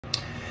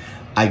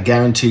I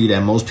guarantee you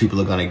that most people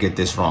are going to get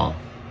this wrong.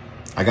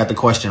 I got the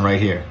question right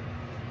here.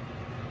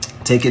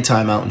 Take your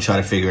time out and try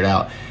to figure it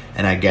out,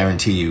 and I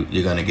guarantee you,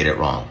 you're going to get it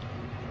wrong.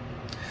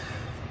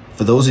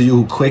 For those of you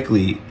who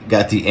quickly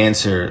got the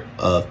answer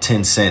of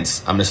 10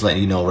 cents, I'm just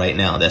letting you know right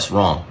now, that's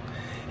wrong.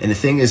 And the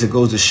thing is, it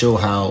goes to show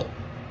how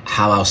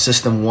our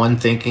system 1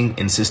 thinking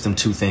and system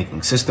 2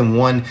 thinking. System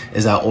 1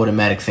 is our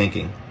automatic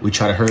thinking. We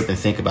try to hurry up and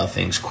think about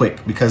things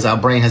quick because our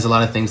brain has a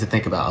lot of things to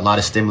think about, a lot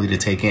of stimuli to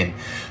take in.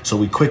 So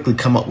we quickly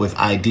come up with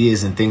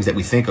ideas and things that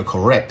we think are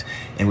correct,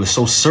 and we're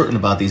so certain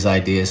about these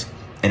ideas,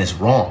 and it's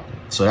wrong.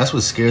 So that's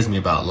what scares me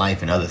about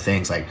life and other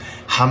things. Like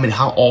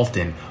how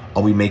often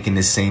are we making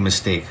this same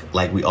mistake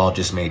like we all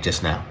just made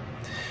just now?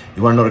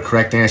 You want to know the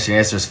correct answer? The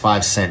answer is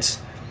 5 cents.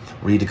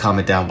 Read the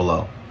comment down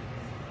below.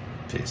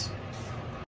 Peace.